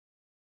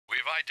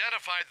We've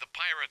identified the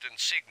pirate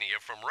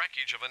insignia from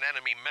wreckage of an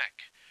enemy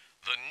mech,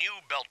 the New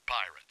Belt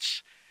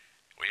Pirates.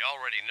 We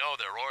already know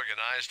they're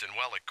organized and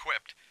well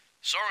equipped.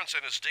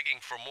 Sorensen is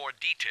digging for more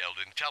detailed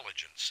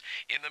intelligence.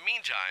 In the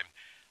meantime,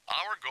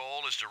 our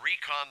goal is to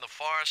recon the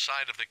far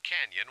side of the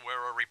canyon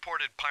where a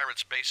reported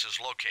pirate's base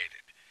is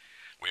located.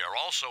 We are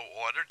also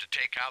ordered to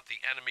take out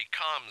the enemy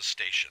comms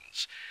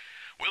stations.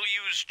 We'll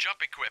use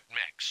jump-equipped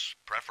mechs,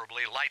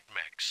 preferably light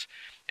mechs,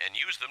 and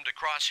use them to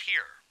cross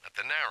here, at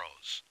the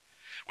Narrows.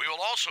 We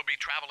will also be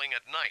traveling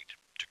at night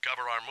to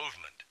cover our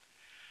movement.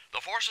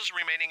 The forces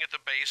remaining at the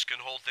base can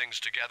hold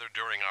things together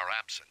during our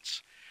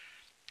absence.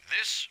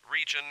 This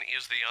region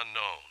is the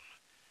unknown.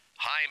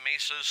 High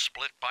mesas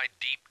split by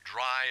deep,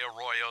 dry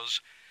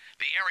arroyos.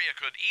 The area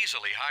could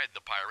easily hide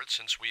the pirates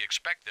since we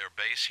expect their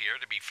base here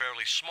to be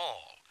fairly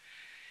small.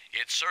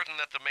 It's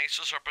certain that the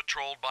mesas are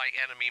patrolled by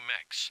enemy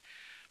mechs.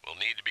 We'll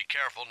need to be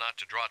careful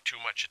not to draw too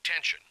much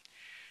attention.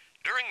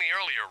 During the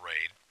earlier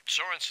raid,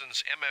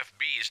 Sorensen's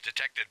MFBs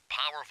detected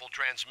powerful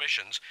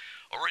transmissions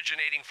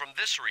originating from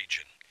this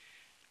region.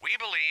 We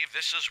believe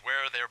this is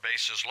where their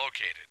base is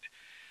located.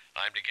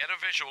 I'm to get a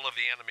visual of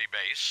the enemy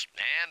base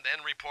and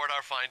then report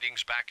our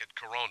findings back at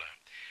Corona.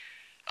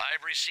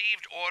 I've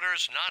received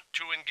orders not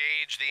to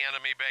engage the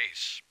enemy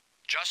base,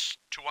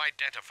 just to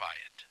identify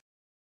it.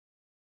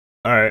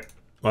 Alright,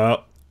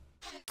 well,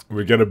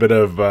 we get a bit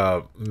of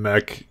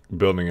mech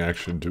building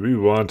action. Do we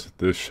want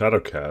this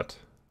Shadowcat?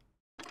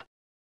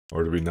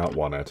 Or do we not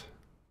want it?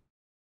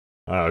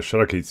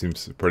 Shadowcat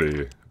seems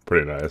pretty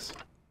nice.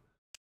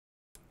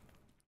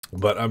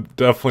 But I'm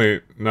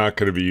definitely not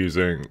going to be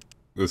using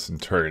this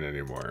Centurion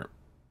anymore.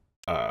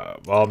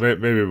 Well,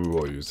 maybe we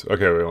will use...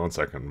 Okay, wait 1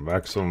 second.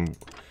 Maximum...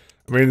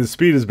 I mean, the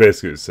speed is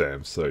basically the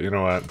same, so you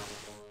know what?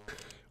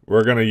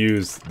 We're going to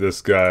use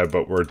this guy,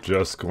 but we're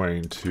just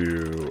going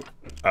to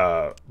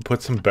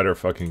put some better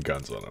fucking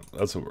guns on him.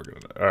 That's what we're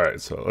going to do.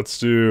 Alright, so let's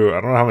do... I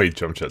don't know how many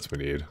jump jets we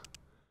need.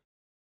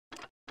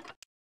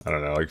 I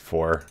don't know, like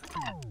 4.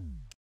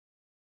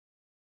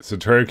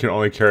 Centurion can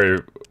only carry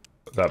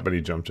that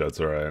many jump jets,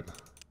 alright.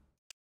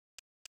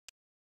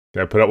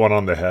 Can I put one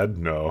on the head?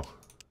 No.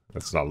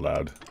 That's not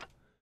allowed.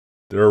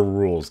 There are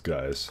rules,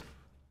 guys.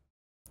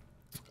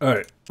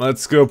 Alright,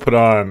 let's go put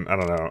on, I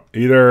don't know,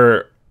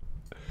 either...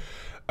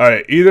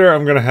 Alright, either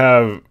I'm gonna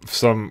have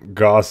some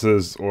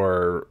Gauss's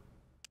or...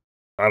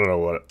 I don't know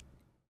what...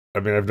 I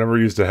mean, I've never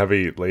used a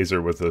heavy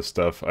laser with this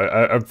stuff.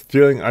 I'm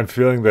feeling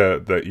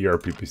the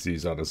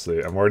ERPPCs,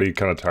 honestly. I'm already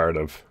kind of tired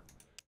of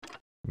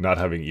not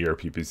having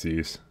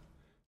ERPPCs.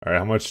 Alright,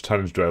 how much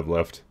tonnage do I have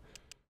left?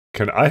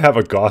 Can I have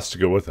a Gauss to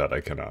go with that?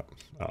 I cannot.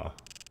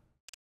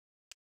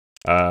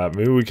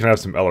 Maybe we can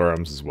have some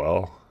LRMs as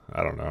well.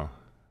 I don't know.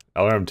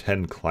 LRM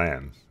 10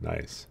 Clan.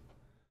 Nice.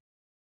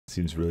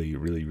 Seems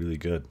really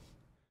good.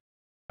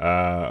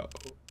 But...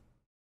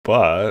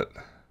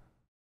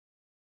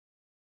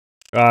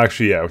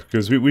 actually, yeah,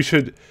 because we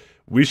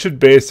should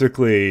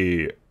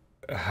basically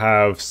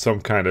have some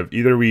kind of...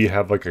 Either we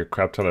have like a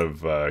crap ton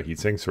of heat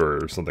sinks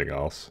or something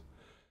else.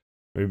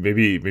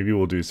 Maybe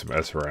we'll do some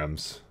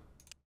SRMs.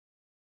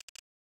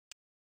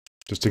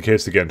 Just in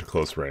case they get into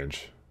close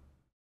range.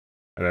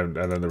 And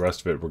then the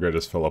rest of it, we're going to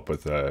just fill up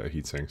with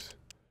heat sinks.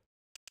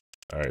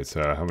 Alright,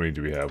 so how many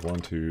do we have?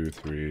 1, 2,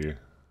 3.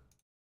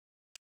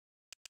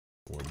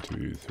 1,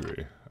 2,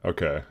 3.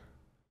 Okay.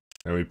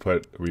 And we're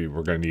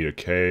going to need a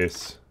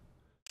case.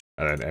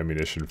 And then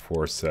ammunition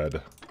for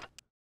said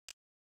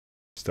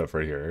stuff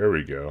right here. Here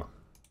we go.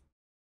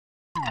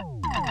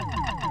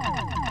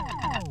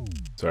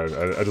 Sorry,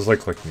 I just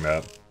like clicking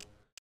that.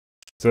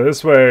 So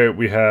this way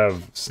we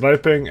have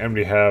sniping and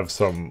we have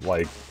some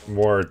like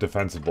more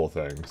defensible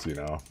things, you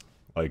know,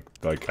 like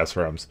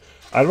SRMs.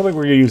 I don't think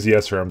we're gonna use the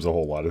SRMs a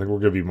whole lot. I think we're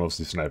gonna be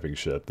mostly sniping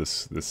shit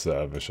this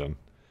mission.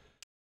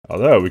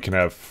 Although we can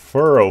have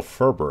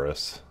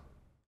Furroferberus.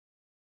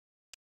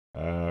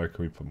 Can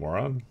we put more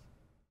on?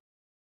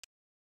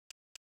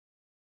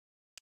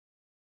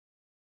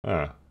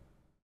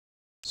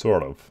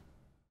 Sort of.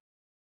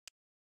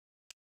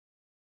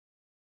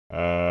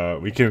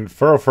 We can...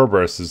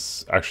 Furroferberus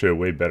is actually a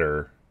way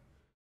better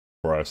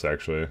for us,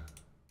 actually.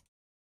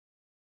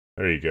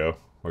 There you go.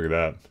 Look at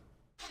that.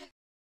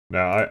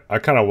 Now, I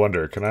kind of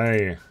wonder, can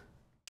I...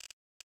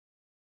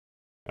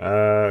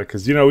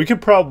 because, you know, we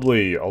could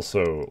probably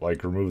also,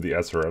 like, remove the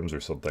SRMs or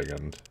something,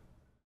 and...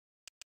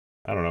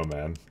 I don't know,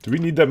 man. Do we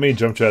need that many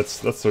jump jets?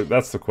 That's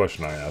the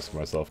question I ask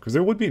myself. Because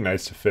it would be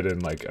nice to fit in,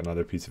 like,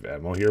 another piece of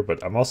ammo here,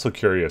 but I'm also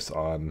curious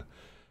on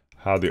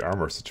how the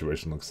armor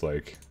situation looks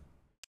like.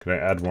 Can I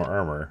add more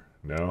armor?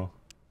 No?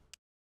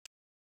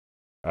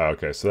 Oh,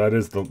 okay, so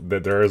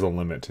there is a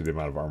limit to the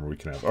amount of armor we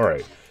can have.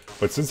 Alright,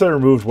 but since I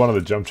removed one of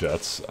the jump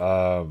jets,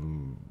 but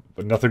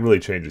nothing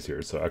really changes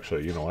here, so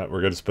actually, you know what?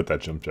 We're going to just put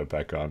that jump jet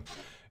back on.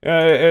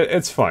 Yeah,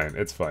 it's fine,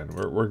 it's fine.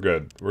 We're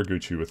good. We're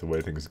Gucci with the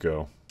way things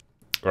go.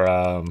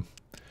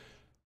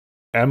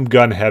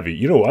 M-gun heavy.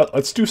 You know what?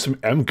 Let's do some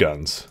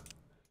M-guns.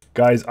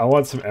 Guys, I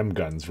want some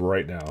M-guns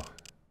right now.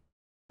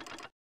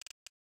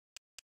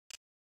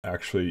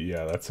 Actually,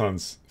 yeah, that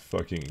sounds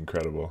fucking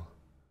incredible.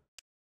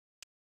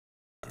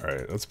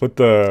 Alright, let's put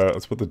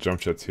the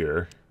jump jets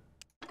here.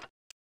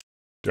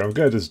 Dude, I'm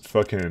gonna just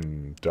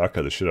fucking duck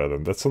the shit out of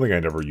them. That's something I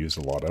never use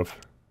a lot of.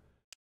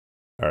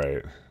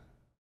 Alright.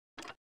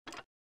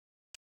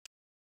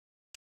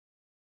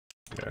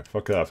 Yeah,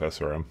 fuck off,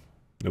 SRM.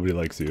 Nobody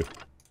likes you.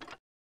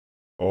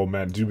 Oh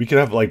man, dude, we could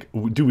have like,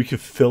 dude, we could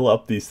fill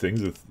up these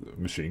things with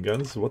machine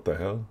guns? What the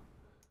hell?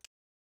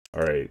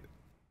 Alright.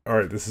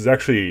 Alright, this is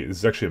actually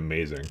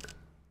amazing.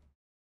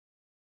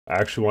 I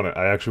actually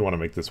wanna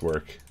make this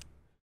work.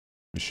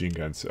 Machine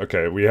guns.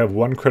 Okay, we have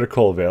one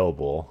critical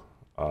available.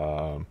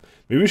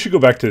 Maybe we should go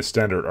back to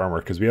standard armor,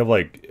 because we have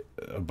like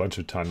a bunch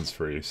of tons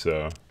free,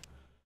 so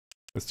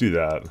let's do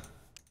that.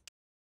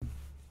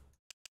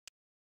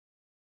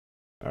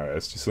 Alright,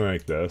 let's do something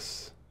like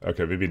this.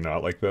 Okay, maybe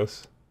not like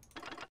this.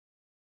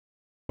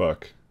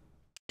 Fuck.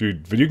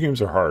 Dude, video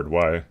games are hard,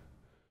 why?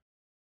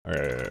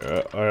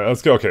 Alright,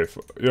 let's go. Okay,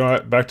 you know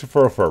what? Back to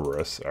 404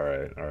 Boris.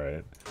 Alright,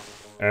 alright.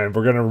 And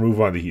we're gonna remove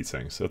one of the heat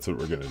sinks. That's what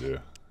we're gonna do.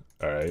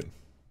 Alright.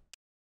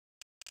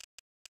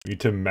 We need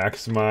to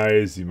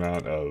maximize the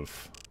amount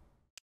of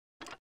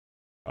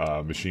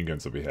machine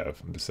guns that we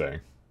have, I'm just saying.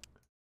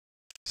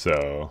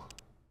 So,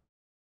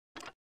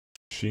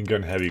 machine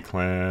gun heavy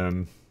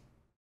clan.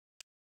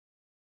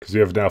 Because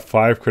we have now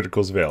 5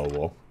 criticals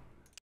available.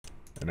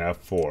 And now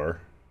 4.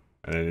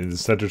 And then in the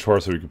center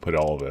torso we can put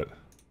all of it.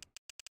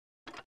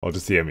 Oh,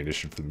 just the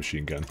ammunition for the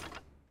machine gun.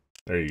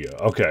 There you go.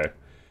 Okay.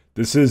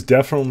 This is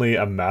definitely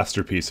a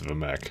masterpiece of a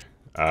mech.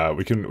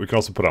 We can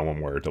also put on one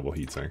more double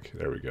heatsink.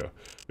 There we go.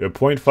 We have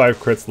 0.5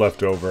 crits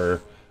left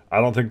over. I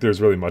don't think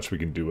there's really much we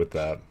can do with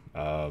that.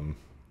 Can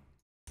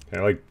I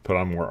like put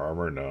on more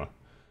armor? No.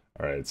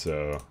 Alright,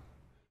 so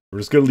we're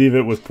just gonna leave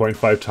it with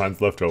 0.5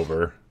 tons left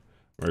over.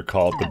 We're gonna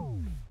call it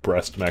the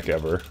best mech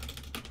ever.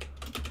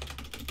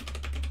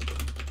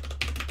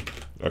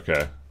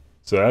 Okay.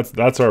 So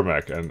that's our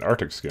mech. And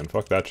Arctic skin.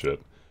 Fuck that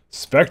shit.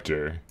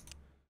 Spectre.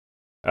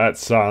 That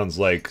sounds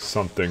like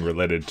something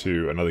related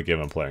to another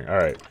game I'm playing.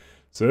 Alright.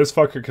 So this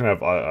fucker can have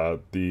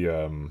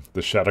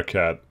the Shadow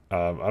Cat.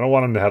 I don't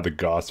want him to have the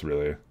Goss,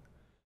 really.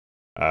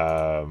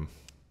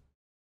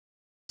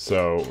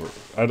 So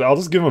I'll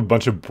just give him a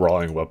bunch of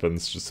brawling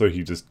weapons, just so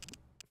he just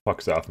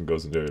fucks off and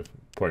goes into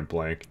point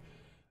blank.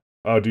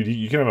 Oh, dude,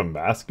 you can have a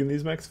mask in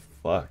these mechs?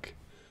 Fuck.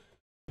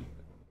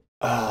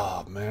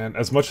 Oh, man.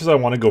 As much as I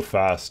want to go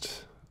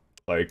fast,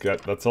 like,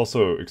 that's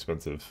also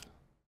expensive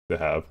to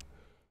have.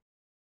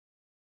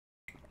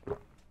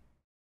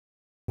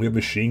 We have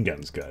machine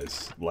guns,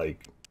 guys.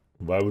 Like,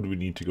 why would we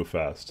need to go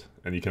fast?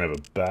 And you can have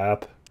a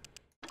BAP.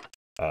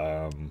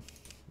 I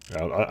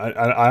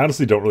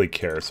honestly don't really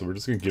care, so we're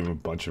just gonna give him a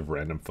bunch of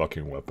random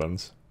fucking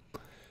weapons.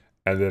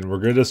 And then we're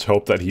gonna just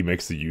hope that he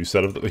makes the use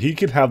out of it. He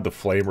can have the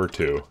flamer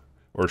too.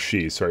 Or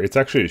she, sorry. It's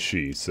actually a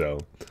she, so...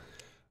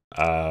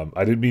 I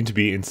didn't mean to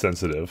be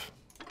insensitive.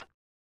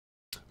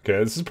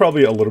 Okay, this is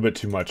probably a little bit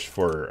too much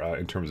for,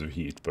 in terms of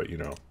heat, but you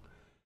know.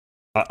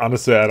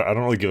 Honestly, I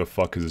don't really give a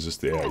fuck because it's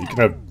just the AI. You can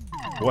have...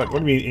 What do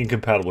you mean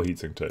incompatible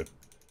heatsink type?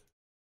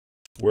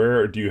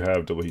 Where do you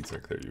have double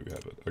heatsink? There you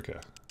have it. Okay.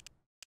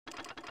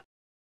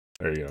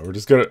 There you go. We're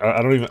just gonna...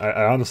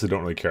 I honestly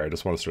don't really care. I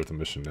just want to start the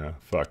mission now.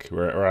 Fuck.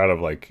 We're out of,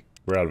 like...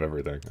 We're out of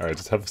everything. Alright,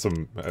 just have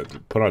some...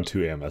 put on 2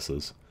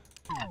 AMSs.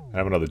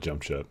 Have another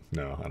jump jet.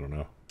 No, I don't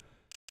know.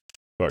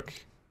 Fuck.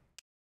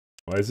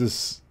 Why is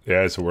this...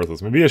 Yeah, it's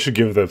worthless. Maybe I should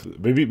give the...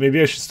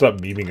 Maybe I should stop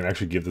memeing and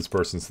actually give this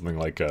person something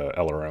like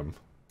LRM.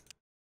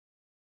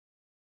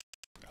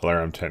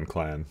 LRM 10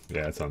 clan.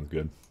 Yeah, that sounds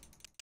good.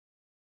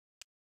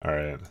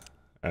 Alright.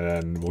 And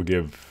then we'll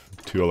give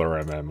 2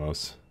 LRM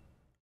ammos.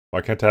 Why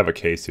can't I have a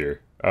case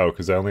here? Oh,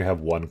 because I only have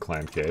 1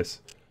 clan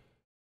case.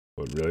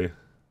 What, really?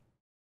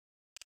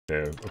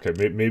 Yeah, okay,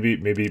 maybe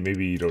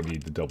you don't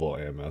need the double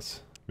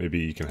AMS. Maybe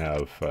you can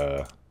have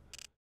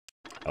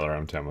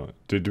LRM ammo.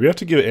 Do we have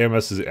to give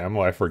AMS's ammo?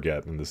 I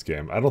forget in this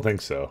game. I don't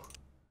think so.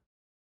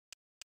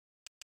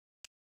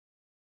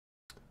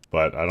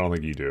 But I don't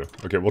think you do.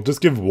 Okay, we'll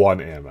just give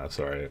 1 AMS,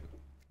 alright.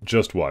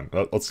 Just 1.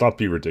 Let's not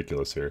be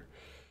ridiculous here.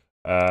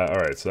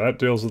 Alright, so that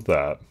deals with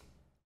that.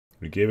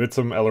 We gave it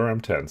some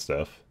LRM 10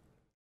 stuff.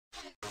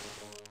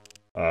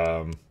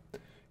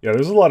 Yeah,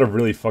 there's a lot of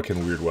really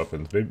fucking weird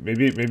weapons.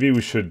 Maybe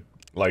we should,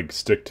 like,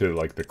 stick to,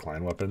 like, the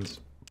clan weapons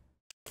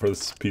for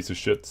this piece of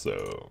shit,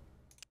 so...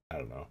 I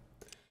don't know.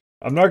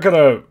 I'm not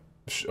gonna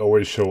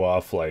always show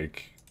off,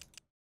 like,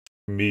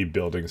 me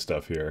building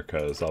stuff here,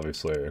 because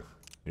obviously,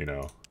 you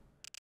know,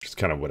 just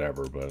kind of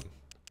whatever, but...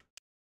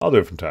 I'll do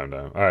it from time to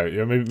time. Alright,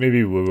 yeah,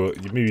 maybe we'll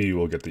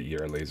get the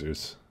ER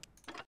lasers.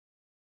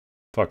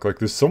 Fuck, like,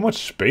 there's so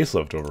much space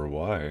left over,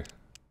 why?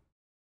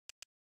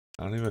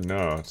 I don't even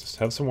know. Just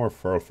have some more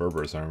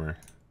Ferber's armor.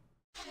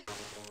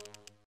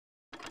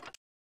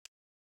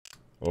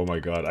 Oh my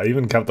god, I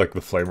even kept, like,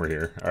 the flamer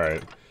here.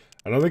 Alright.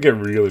 I don't think it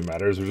really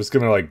matters. We're just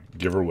gonna, like,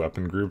 give her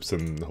weapon groups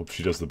and hope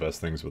she does the best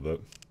things with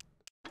it.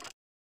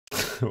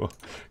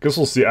 Guess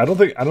we'll see. I don't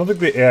think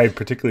the AI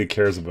particularly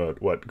cares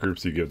about what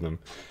groups you give them.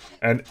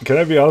 And can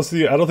I be honest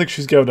with you? I don't think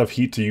she's got enough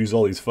heat to use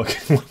all these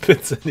fucking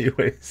weapons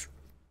anyways.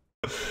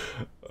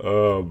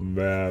 Oh,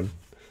 man.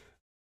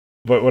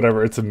 But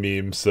whatever, it's a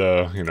meme,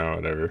 so, you know,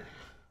 whatever.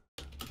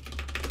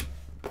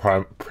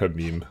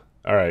 Meme.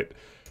 Alright,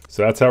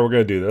 so that's how we're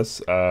going to do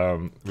this.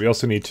 We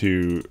also need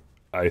to,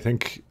 I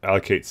think,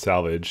 allocate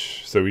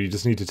salvage. So we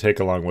just need to take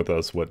along with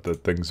us what the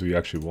things we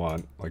actually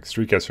want. Like,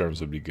 streetcast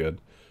arms would be good.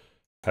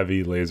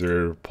 Heavy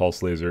laser,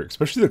 pulse laser,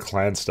 especially the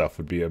clan stuff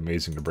would be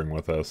amazing to bring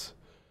with us.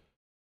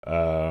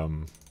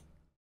 Ultra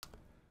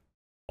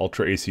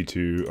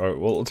AC2. Well,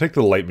 we'll take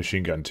the light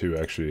machine gun too,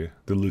 actually.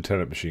 The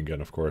lieutenant machine gun,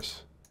 of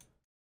course.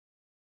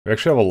 We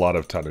actually have a lot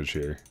of tonnage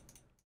here.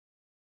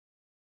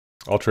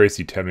 Ultra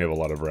AC10 we have a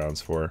lot of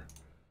rounds for.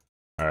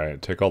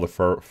 Alright, take all the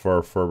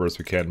Ferbers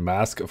we can.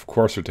 Mask, of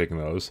course we're taking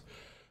those.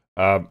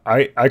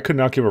 I could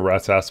not give a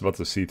rat's ass about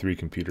the C3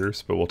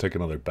 computers, but we'll take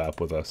another BAP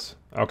with us.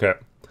 Okay.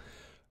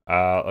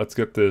 Let's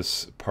get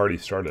this party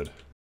started.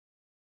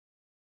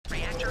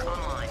 Reactor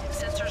online,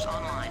 sensors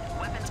online,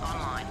 weapons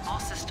online,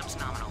 all systems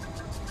nominal.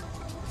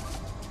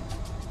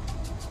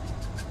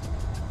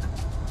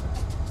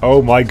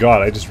 Oh my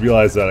god, I just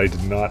realized that I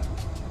did not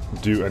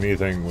do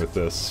anything with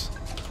this.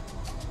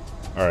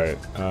 Alright,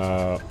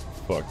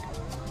 fuck.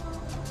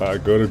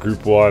 Go to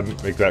group 1,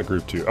 make that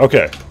group 2.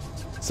 Okay,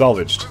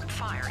 salvaged. Group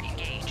fire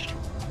engaged.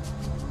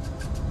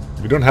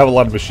 We don't have a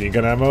lot of machine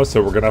gun ammo,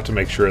 so we're gonna have to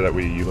make sure that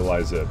we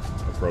utilize it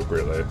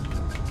appropriately.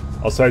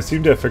 Also, I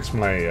seem to have fixed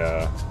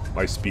my,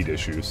 my speed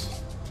issues.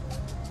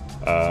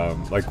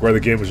 Like where the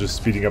game was just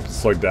speeding up and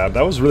slowing down.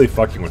 That was really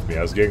fucking with me.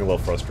 I was getting a little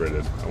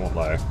frustrated, I won't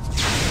lie.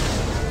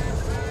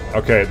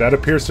 Okay, that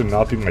appears to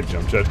not be my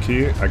jump jet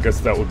key. I guess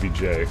that would be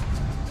J.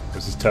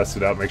 Let's just test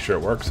it out, make sure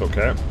it works,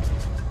 okay?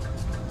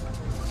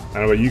 I don't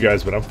know about you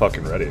guys, but I'm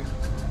fucking ready.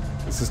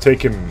 This has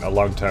taken a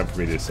long time for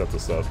me to set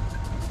this up.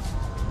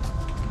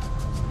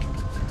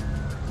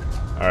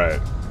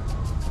 Alright.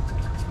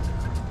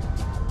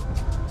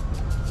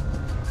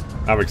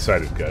 I'm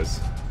excited, guys.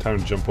 Time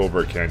to jump over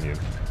a canyon.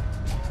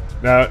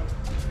 Now,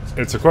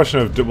 it's a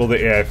question of, will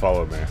the AI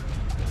follow me?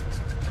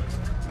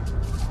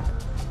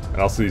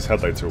 And also these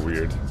headlights are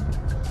weird.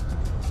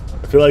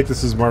 I feel like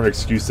this is more of an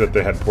excuse that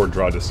they had poor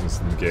draw distance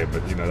in the game,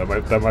 but you know,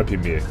 that might be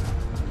me.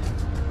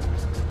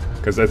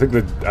 Because I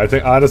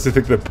honestly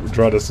think the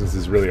draw distance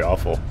is really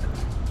awful.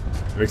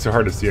 It makes it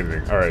hard to see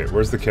anything. Alright,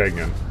 where's the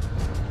canyon?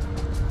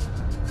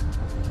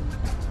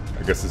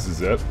 I guess this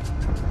is it.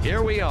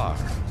 Here we are.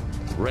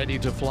 Ready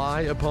to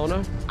fly,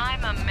 Epona?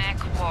 I'm a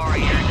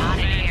Mechwarrior, not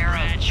an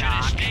arrow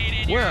jock.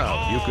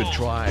 Well, you could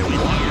try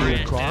walking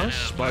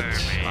across, but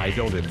I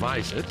don't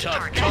advise it.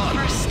 That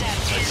first step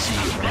is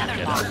a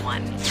rather long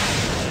one.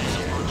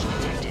 Launch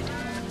detected.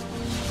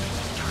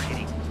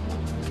 Targeting.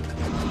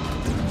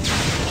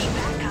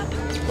 Back up.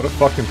 What a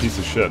fucking piece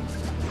of shit.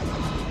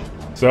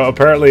 So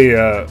apparently,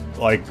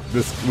 like,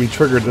 we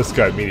triggered this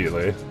guy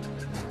immediately.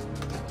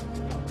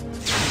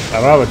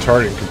 I don't have a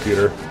targeting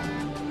computer.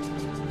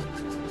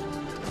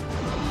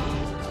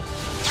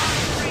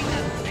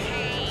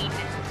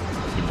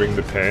 Bring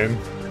the pain.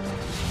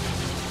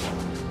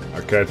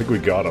 Okay, I think we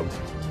got him.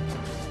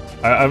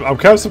 I'm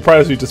kind of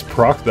surprised we just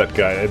procced that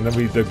guy, and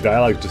then the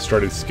dialogue just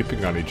started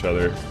skipping on each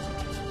other.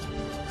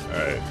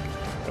 Alright,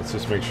 let's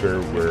just make sure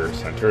we're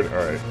centered.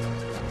 Alright.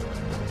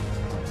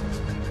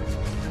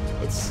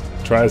 Let's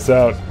try this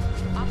out.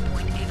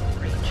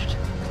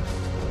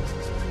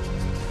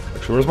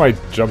 Actually, where's my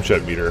jump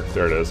jet meter?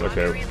 There it is,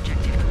 okay.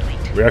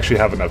 We actually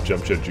have enough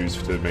jump jet juice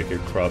to make it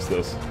across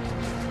this.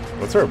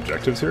 What's our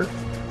objectives here?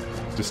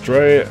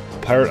 Destroy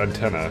pirate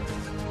antenna.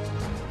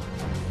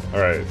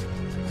 Alright.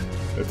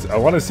 I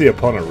want to see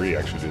Epona Re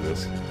actually do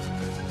this.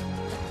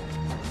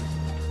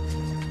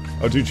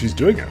 Oh dude, she's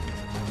doing it.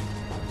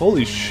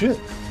 Holy shit.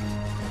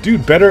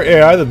 Dude, better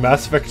AI than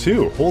Mass Effect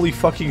 2. Holy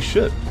fucking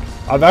shit.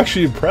 I'm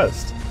actually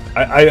impressed.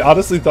 I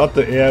honestly thought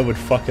the AI would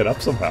fuck it up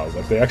somehow,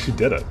 but they actually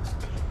did it.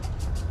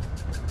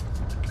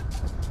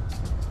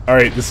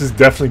 Alright, this is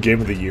definitely game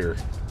of the year.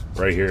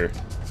 Right here.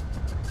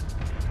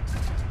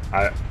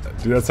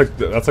 Dude, that's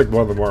like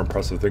one of the more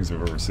impressive things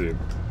I've ever seen.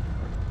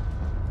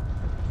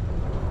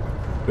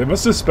 They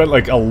must have spent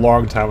like a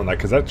long time on that,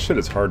 because that shit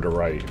is hard to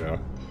write, you know?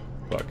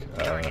 Fuck.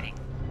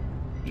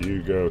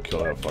 You go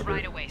kill that fucker.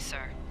 Right away, sir.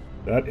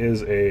 That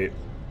is a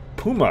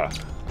Puma.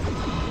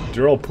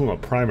 Dural Puma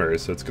primary,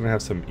 so it's gonna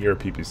have some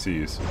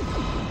ERPPCs.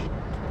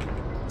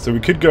 So we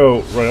could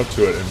go right up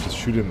to it and just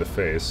shoot it in the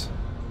face.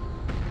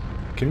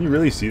 Can you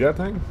really see that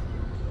thing?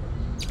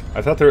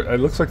 I thought it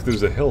looks like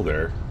there's a hill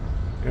there.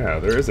 Yeah,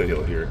 there is a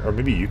hill here. Or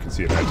maybe you can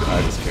see it,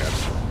 I just can't.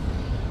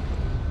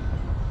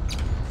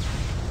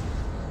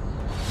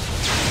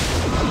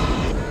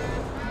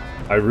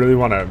 I really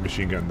want to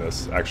machine gun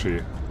this,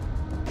 actually.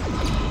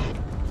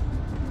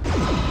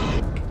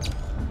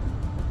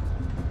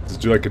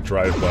 Just do like a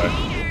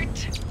drive-by.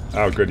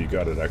 Oh good, you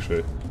got it,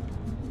 actually.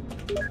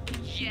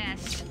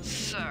 Yes,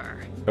 sir.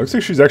 It looks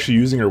like she's actually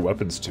using her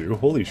weapons too.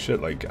 Holy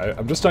shit, like,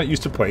 I'm just not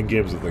used to playing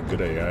games with like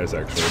good AIs,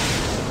 actually.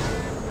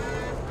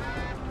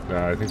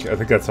 No, I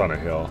think that's on a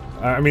hill.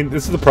 I mean,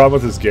 this is the problem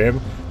with this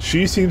game.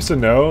 She seems to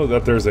know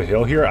that there's a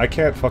hill here. I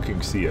can't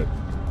fucking see it.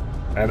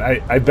 And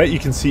I bet you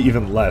can see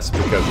even less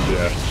because of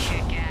the...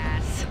 Kick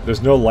ass.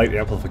 there's no light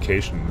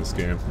amplification in this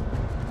game.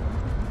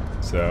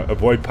 So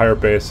avoid pirate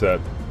base at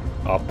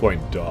off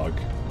point dog.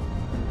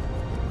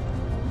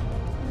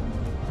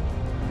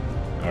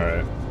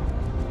 Alright.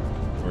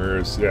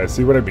 Where's yeah,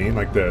 see what I mean?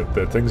 Like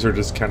the things are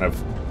just kind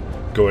of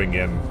going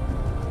in.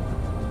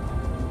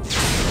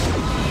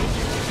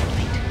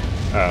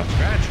 Oh.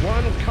 Catch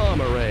one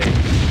comrade.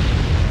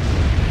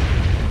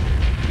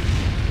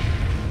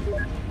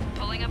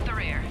 Pulling up the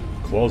rear.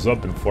 Close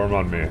up and form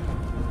on me.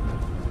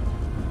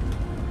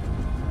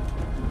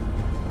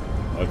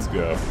 Let's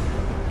go.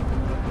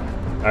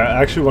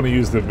 I actually want to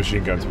use the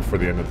machine guns before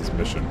the end of this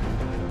mission.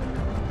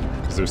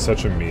 Because they're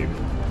such a meme.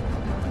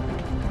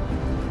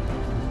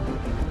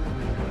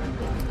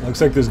 Looks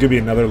like there's going to be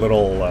another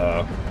little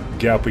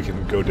gap we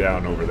can go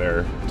down over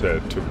there to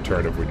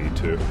return if we need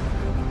to.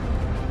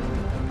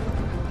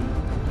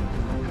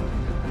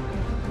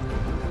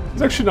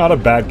 It's actually not a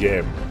bad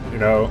game. You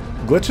know,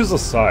 glitches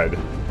aside,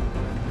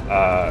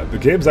 the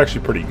game's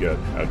actually pretty good,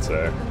 I'd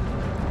say.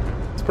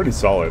 It's pretty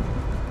solid.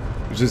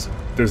 It's just,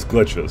 there's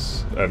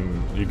glitches,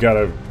 and you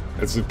gotta,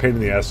 it's a pain in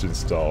the ass to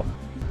install.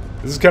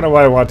 This is kind of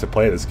why I want to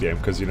play this game,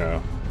 because, you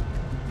know,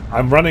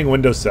 I'm running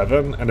Windows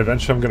 7, and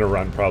eventually I'm gonna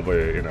run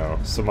probably, you know,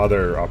 some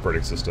other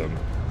operating system.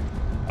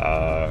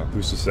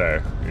 Who's to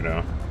say, you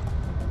know?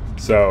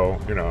 So,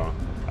 you know,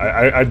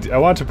 I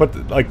want to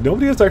put, like,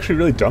 nobody has actually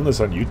really done this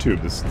on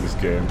YouTube, this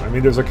game. I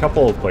mean, there's a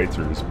couple of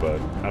playthroughs, but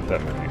not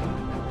that many.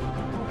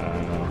 I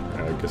don't know.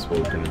 I guess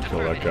we're gonna kill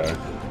that guy.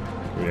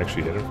 Can we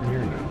actually hit him from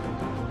here? No.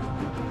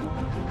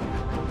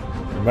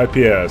 There might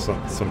be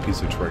some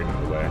piece of terrain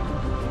in the way.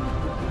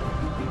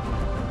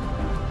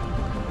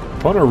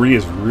 Mechwarrior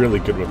is really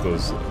good with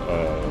those,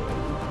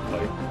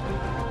 like,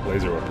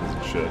 laser weapons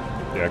and shit.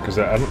 Yeah, because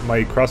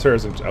my crosshair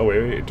isn't... Oh,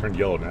 wait, it turned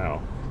yellow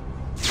now.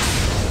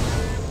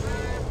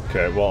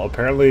 Okay, well,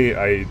 apparently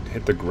I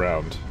hit the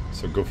ground,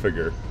 so go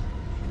figure.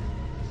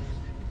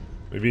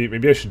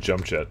 Maybe I should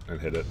jump jet and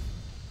hit it.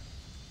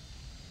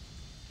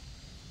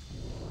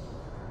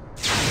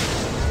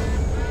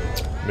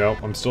 No,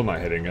 I'm still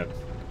not hitting it.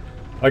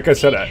 Like I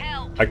said,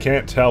 I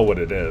can't tell what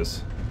it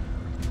is.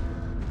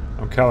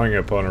 I'm calling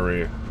it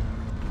Mechwarrior.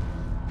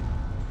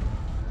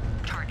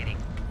 Targeting.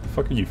 The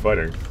fuck are you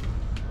fighting?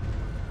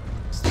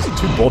 It's just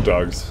two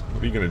bulldogs.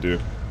 What are you gonna do?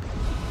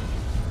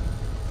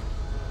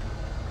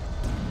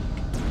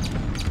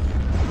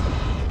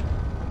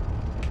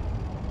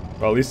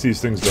 Well, at least these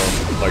things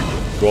don't, like,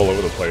 go all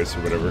over the place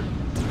or whatever.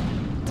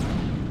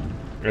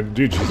 And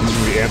dude, she's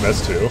using the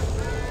AMS too.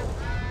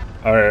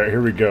 Alright,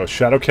 here we go.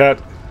 Shadowcat.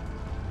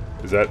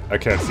 Is that... I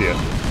can't see it.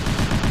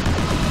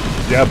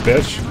 Yeah,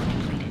 bitch.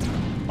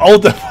 Oh,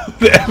 the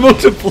ammo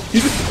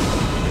depleted.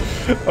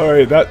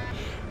 Alright,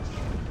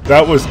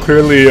 that was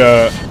clearly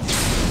a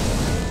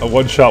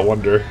one-shot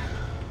wonder.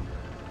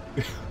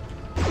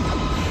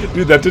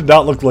 Dude, that did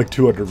not look like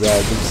 200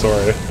 rounds. I'm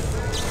sorry.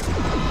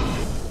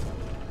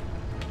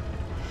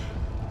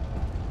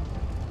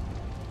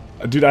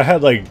 Dude, I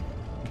had like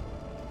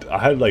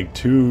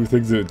two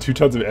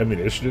tons of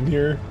ammunition in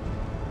here.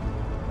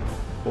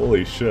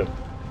 Holy shit.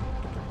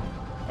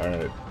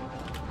 Alright.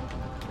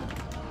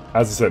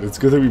 As I said, it's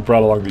good that we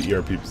brought along the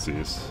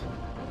ERPCs.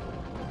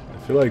 I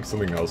feel like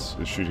something else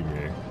is shooting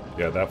me.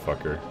 Yeah, that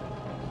fucker.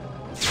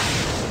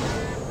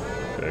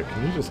 Okay,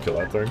 can you just kill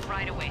that thing?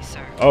 Right away,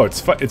 sir. Oh,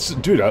 it's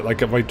dude,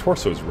 like my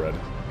torso's red. I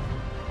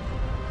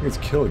think it's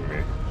killing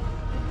me.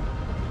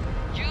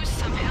 Use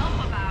some help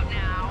about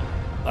now.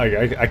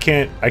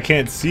 I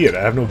can't see it.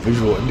 I have no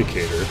visual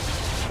indicator.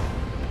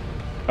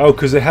 Oh,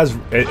 because it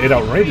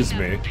outrages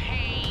me.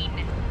 Pain.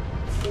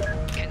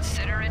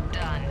 Consider it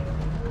done.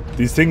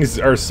 These things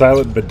are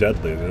silent but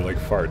deadly. They're like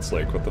farts.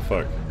 Like, what the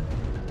fuck?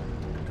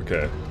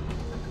 Okay.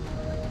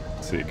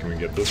 Let's see, can we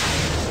get this?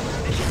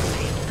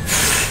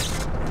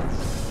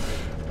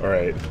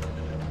 Alright.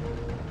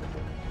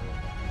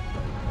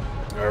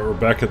 Alright, we're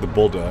back at the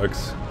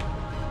Bulldogs.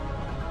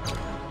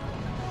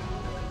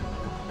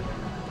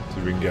 See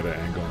if we can get an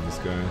angle on this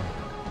guy.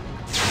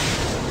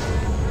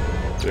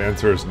 The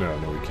answer is no,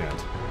 we can't.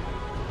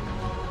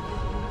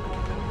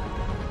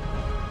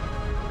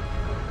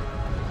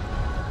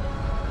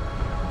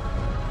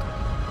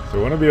 So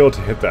I want to be able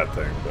to hit that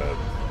thing, but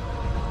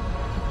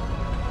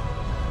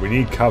we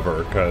need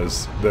cover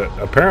because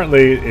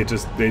apparently they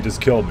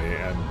just killed me,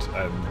 and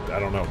I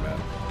don't know, man.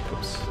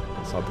 Oops,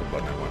 that's not the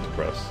button I wanted to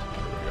press.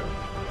 There we go.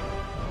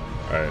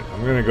 All right,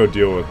 I'm gonna go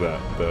deal with the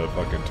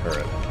fucking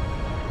turret.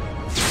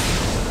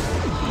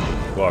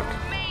 Fuck.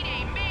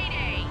 Mayday,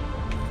 mayday.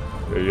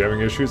 Are you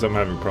having issues? I'm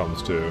having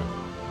problems too.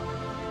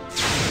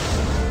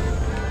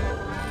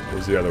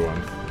 Where's the other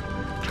one?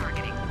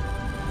 Targeting.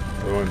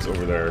 The other one's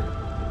over there.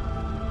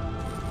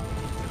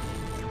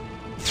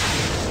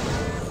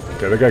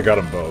 Okay, I think I got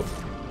them both.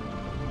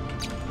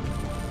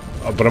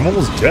 Oh, but I'm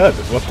almost dead.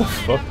 What the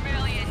fuck?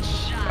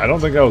 I don't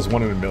think I was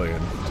 1 in a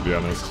million, to be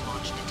honest.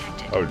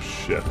 Oh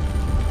shit.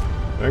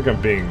 I think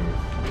I'm being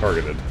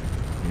targeted.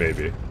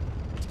 Maybe.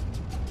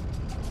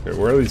 Okay,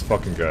 where are these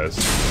fucking guys?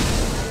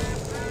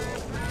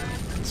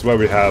 That's why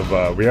we have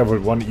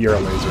one ER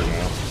laser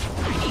now.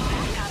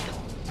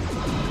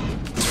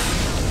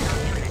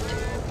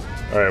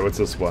 Alright, what's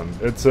this one?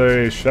 It's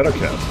a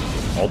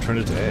Shadowcat.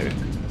 Alternate A.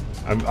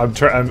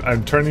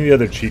 I'm turning the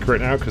other cheek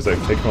right now because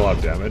I've taken a lot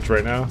of damage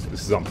right now.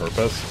 This is on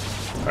purpose.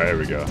 Alright, here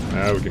we go.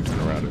 Now we can turn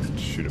around and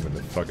shoot him in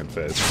the fucking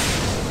face.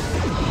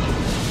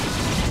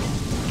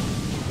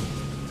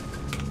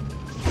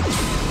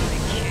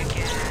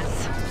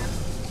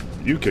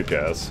 You kick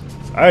ass.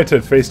 I had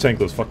to face tank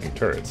those fucking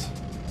turrets.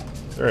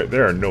 They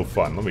are no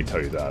fun, let me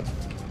tell you that.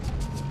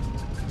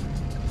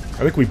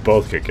 I think we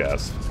both kick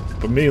ass.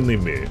 But mainly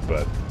me,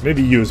 but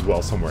maybe you as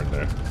well somewhere in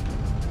there.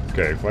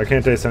 Okay, why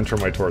can't I center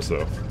my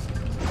torso?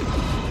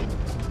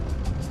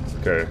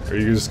 Okay, are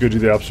you just gonna do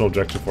the optional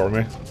objective for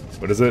me?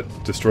 What is it?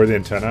 Destroy the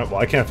antenna?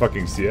 Well, I can't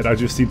fucking see it, I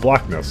just see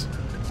blackness.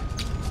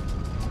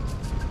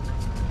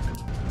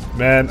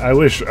 Man, I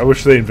wish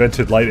they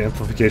invented light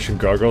amplification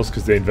goggles,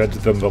 because they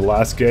invented them the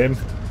last game.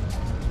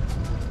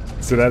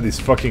 So they have these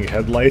fucking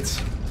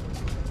headlights.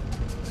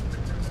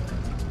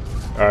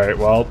 Alright,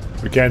 well,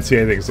 we can't see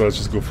anything, so let's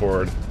just go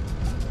forward.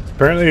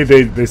 Apparently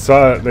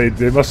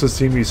they must have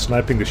seen me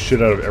sniping the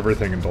shit out of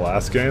everything in the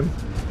last game.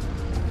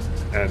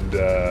 And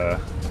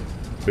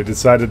they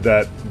decided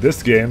that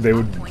this game they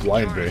would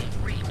blind me.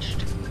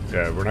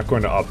 Yeah, we're not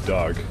going to op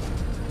dog.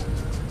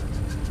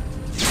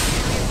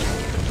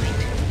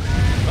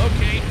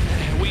 Okay,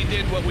 we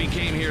did what we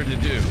came here to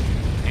do.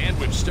 And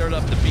we've stirred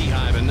up the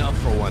beehive enough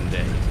for one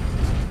day.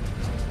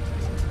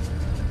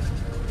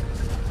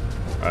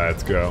 Alright,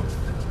 let's go.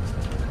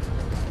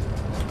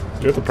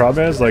 You know what the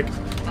problem is? Like,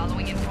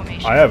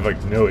 I have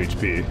like no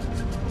HP.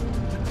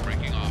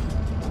 Breaking off.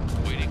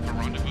 Waiting for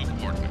rendezvous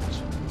coordinates.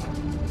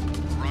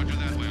 Roger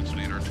that, Lance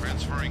Leader.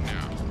 Transferring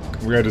now.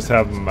 We're gonna just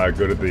have them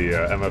go to the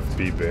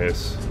MFB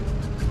base.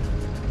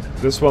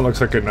 This one looks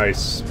like a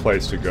nice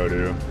place to go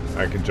to.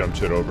 I can jump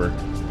shit over.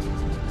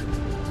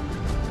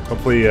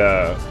 Hopefully,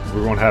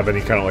 we won't have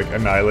any kind of like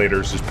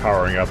annihilators just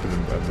powering up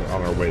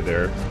on our way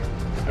there.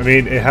 I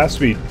mean, it has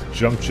to be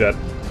jump jet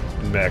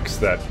mechs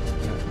that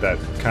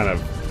kind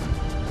of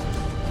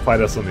fight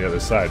us on the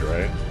other side,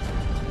 right?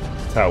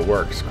 That's how it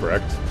works,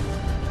 correct?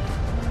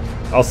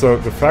 Also,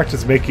 the fact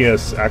it's making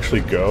us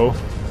actually go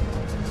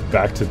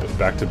back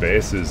to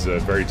base is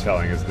very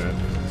telling, isn't it?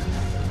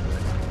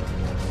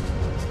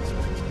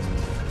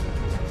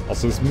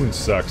 Also, this moon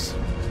sucks.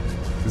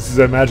 This is,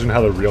 I imagine,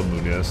 how the real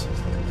moon is.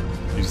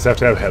 You just have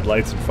to have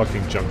headlights and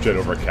fucking jump jet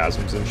over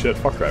chasms and shit.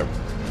 Fuck that.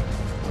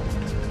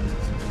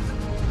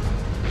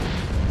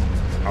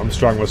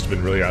 Armstrong must have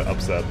been really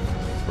upset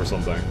or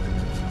something.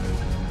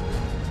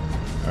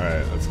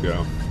 Alright, let's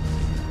go.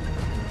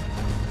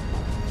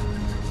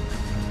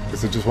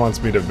 Guess it just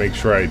wants me to make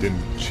sure I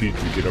didn't cheat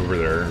to get over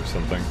there or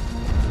something.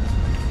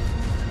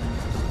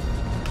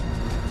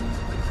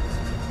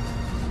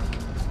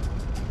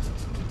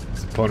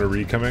 Is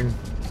Pona coming?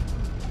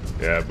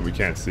 Yeah, but we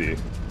can't see.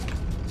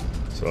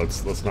 So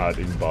let's not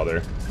even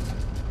bother.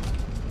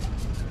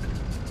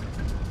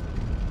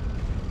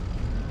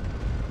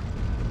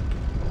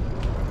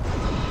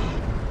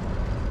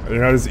 You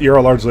know, this ER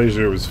large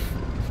laser was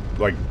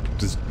like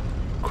just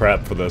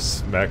crap for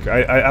this mech.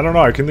 I don't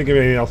know, I couldn't think of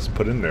anything else to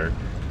put in there.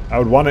 I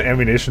would want an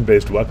ammunition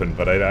based weapon,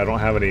 but I don't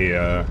have any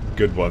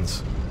good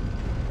ones.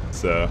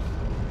 So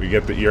we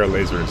get the ER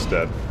laser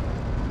instead.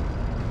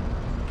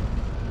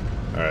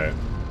 Alright.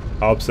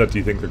 How upset do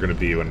you think they're gonna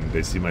be when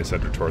they see my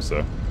center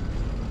torso?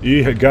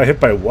 You got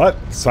hit by what?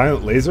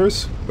 Silent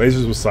lasers?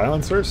 Lasers with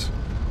silencers?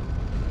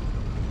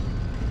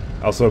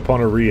 Also,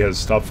 Pona has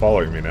stopped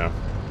following me now.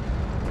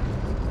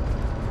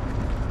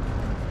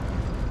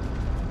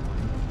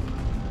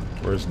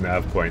 Where's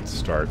nav point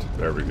start?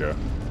 There we go.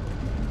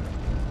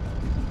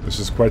 This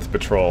is quite the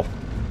patrol.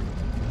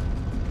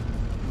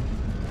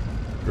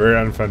 Very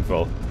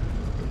unfunful.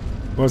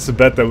 Wants to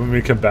bet that when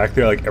we come back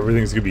there, like,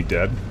 everything's gonna be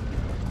dead?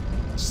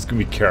 It's just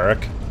gonna be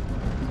Carrick.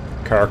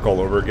 Carrick all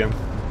over again.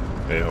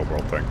 The whole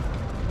world thing.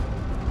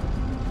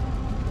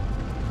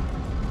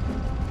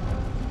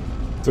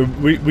 So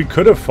we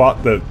could have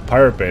fought the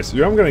pirate base.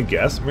 You know what I'm gonna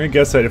guess? I'm gonna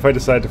guess that if I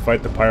decide to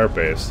fight the pirate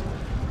base,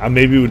 I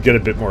maybe would get a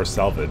bit more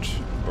salvage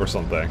or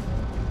something.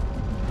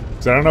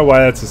 Because I don't know why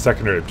that's a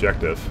secondary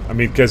objective. I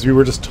mean, because we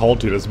were just told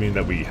to doesn't mean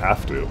that we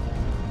have to.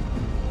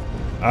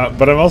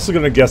 But I'm also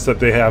gonna guess that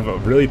they have a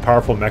really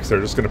powerful mechs that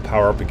are just gonna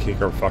power up and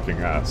kick our fucking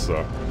ass,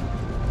 so...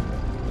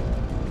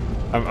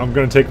 I'm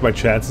gonna take my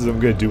chances. I'm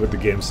gonna do what the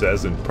game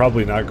says and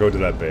probably not go to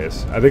that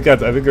base. I think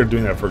they're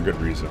doing that for a good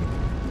reason,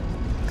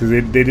 because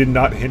they did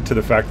not hint to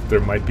the fact that there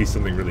might be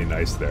something really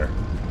nice there.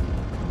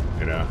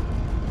 You know.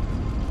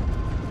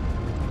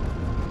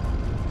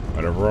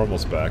 Whatever. We're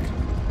almost back.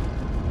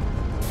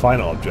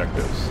 Final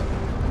objectives.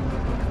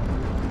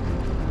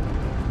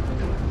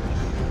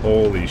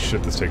 Holy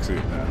shit! This takes an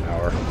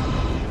hour.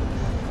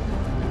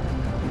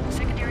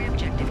 Secondary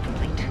objective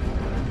complete.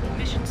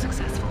 Mission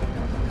successful.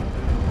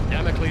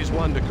 Damocles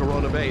 1 to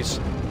Corona Base.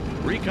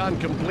 Recon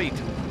complete.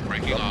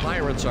 The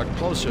pirates are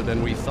closer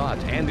than we thought,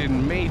 and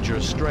in major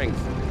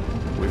strength.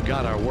 We've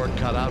got our work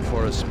cut out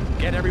for us.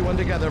 Get everyone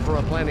together for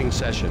a planning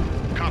session.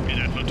 Copy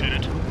that,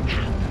 Lieutenant.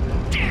 How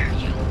dare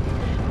you?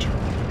 Do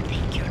you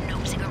think your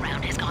nosing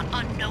around has gone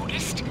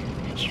unnoticed?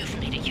 You've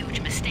made a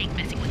huge keep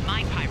messing with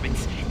my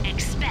pirates,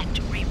 expect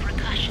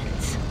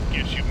repercussions.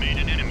 Guess you've made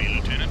an enemy,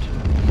 Lieutenant.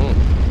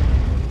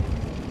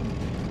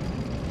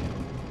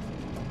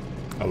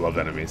 I love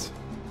enemies.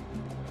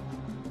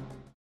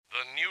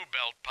 The New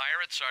Belt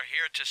pirates are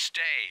here to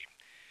stay.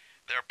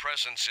 Their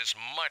presence is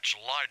much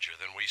larger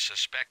than we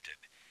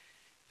suspected.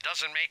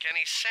 Doesn't make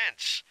any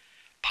sense.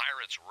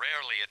 Pirates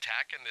rarely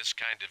attack in this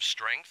kind of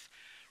strength.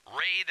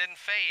 Raid and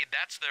fade,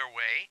 that's their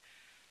way.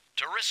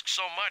 To risk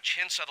so much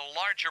hints at a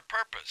larger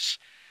purpose.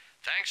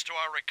 Thanks to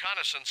our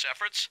reconnaissance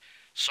efforts,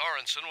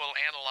 Sorensen will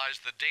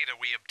analyze the data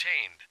we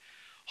obtained.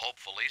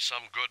 Hopefully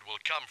some good will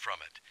come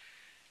from it.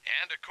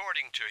 And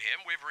according to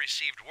him, we've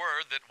received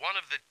word that one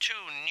of the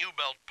two New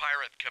Belt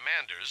pirate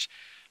commanders,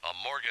 a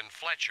Morgan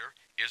Fletcher,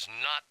 is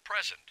not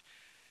present,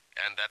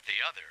 and that the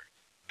other,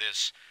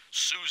 this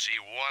Susie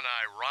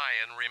One-Eye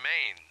Ryan,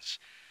 remains.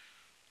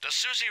 Does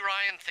Susie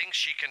Ryan think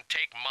she can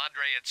take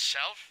Madre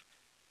itself?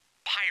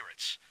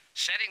 Pirates,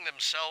 setting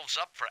themselves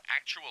up for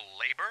actual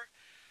labor?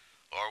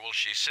 Or will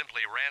she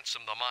simply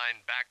ransom the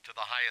mine back to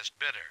the highest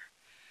bidder?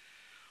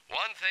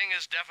 One thing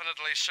is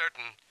definitely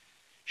certain.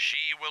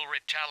 She will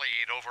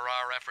retaliate over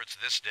our efforts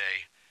this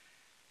day.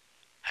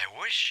 I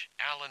wish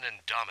Alan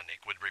and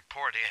Dominic would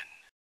report in.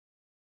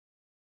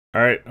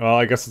 Alright, well,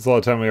 I guess that's all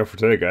the time we have for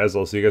today, guys.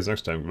 I'll see you guys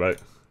next time. Goodbye.